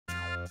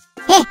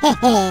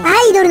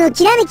アイドルの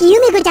きらめきゆ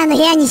めこちゃんの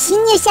部屋に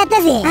侵入しちゃっ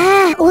たぜ。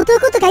ああ、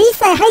男とか一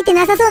切入って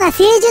なさそうな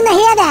清純な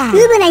部屋だ。う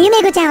ぶなゆ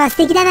めこちゃんは素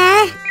敵だな。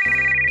は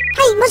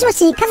い、もしも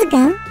し、カズく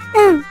ん？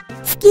うん、好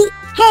き。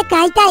早く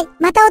会いたい。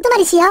またお泊ま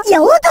りしよう。い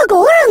や、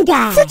男おるん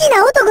か。好き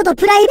な男と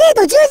プライベー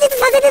ト充実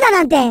させてた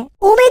なんて。お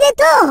めで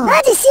とう。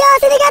マジ幸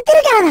せでやって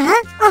るからな。あ、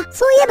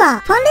そういえば、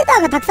ファンレタ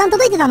ーがたくさん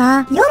届いてた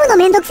な。読むの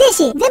めんどくせえ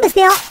し、全部捨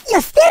てよう。いや、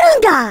捨てる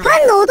んか。フ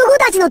ァンの男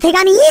たちの手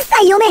紙一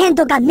切読めへん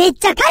とか、めっ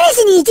ちゃ彼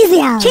氏に一途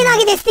やん。けな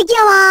げで素敵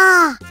や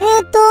わー。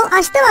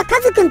明日は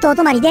カズくんとお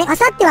泊まりで、明後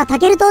日はタ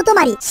ケルとお泊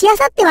まり、しあ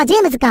さってはジェ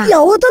ームズか。い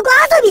や、男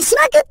遊びし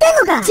まくってん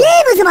のか。ジェ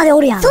ームズまで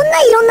おるやん。そん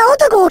ないろんな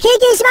男を経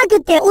験しまくっ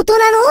て、大人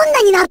の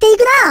女になってい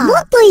くな。も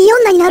っといい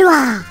女になるわ。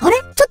あれ？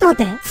ちょっと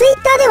待って。ツイッ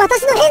ターで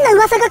私の変な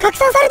噂が拡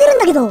散されてるん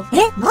だけど。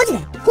マジで？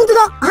ほんと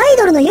だ。アイ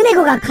ドルのゆめ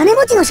こが金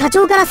持ちの社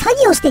長から詐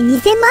欺をして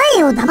2000万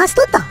円を騙し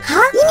取った。は？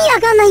意味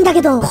わかんないんだ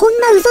けど。こん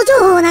な嘘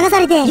情報を流さ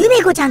れて、ゆ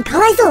めこちゃんか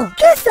わいそう。くっ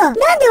そ。なん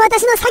で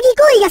私の詐欺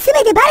行為が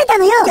全てバレた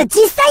のよ。いや、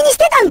実際にし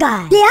てたん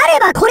かい。であれ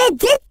ばこれ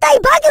絶対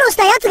暴露し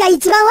たやつが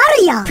一番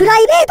悪いやん。プラ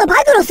イベート暴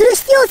露する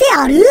必要性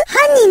ある？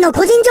犯人の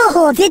個人情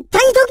報を絶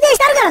対に特定し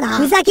てあるからな。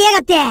ふざけやが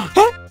って。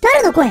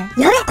誰の声？や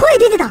べ、声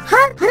出てた。は？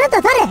あなた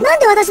誰？なん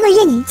で私の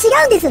家に？違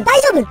うんです。大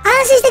丈夫。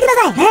安心してくだ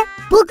さい。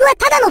僕は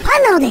ただのファ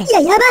ンなので。い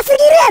や、やばす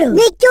ぎるやろ。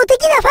熱狂的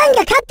なファン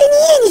が勝手に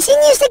家に侵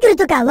入してくる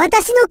とか、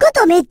私のこ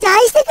とめっちゃ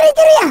愛してくれて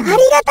るやん。あ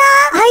りがた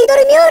ー。アイド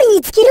ル冥利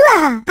に尽きる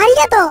わ。あり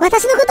がとう。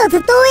私のことをず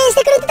っと応援し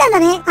てくれてたんだ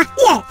ね。あ、い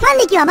え、ファン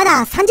歴はま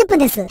だ30分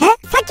です。さ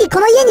っきこ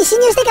の家に侵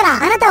入してから、あ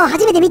なたを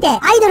初めて見て、ア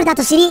イドルだ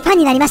と知り、ファン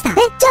になりました。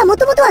じゃあ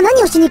元々は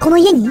何をしにこの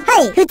家に？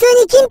はい、普通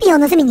に金品を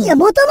盗みに。いや、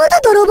元々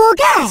泥棒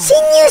か。侵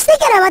入して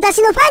から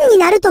私のファンに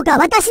なるとか、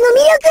私の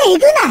魅力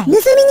えぐない。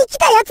盗みに来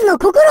たやつの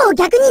心を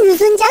逆に盗ん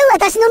じゃう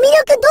私の魅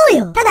力どう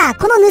よ。ただ、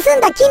この盗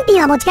んだ金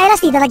品は持ち帰ら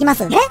せていただきま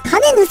す。金盗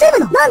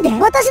むの？なんで？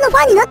私のフ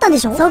ァンになったんで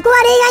しょ？そこは例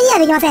外には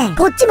できません。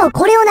こっちも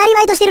これを生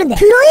業としてるんで。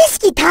プロ意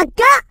識高っ。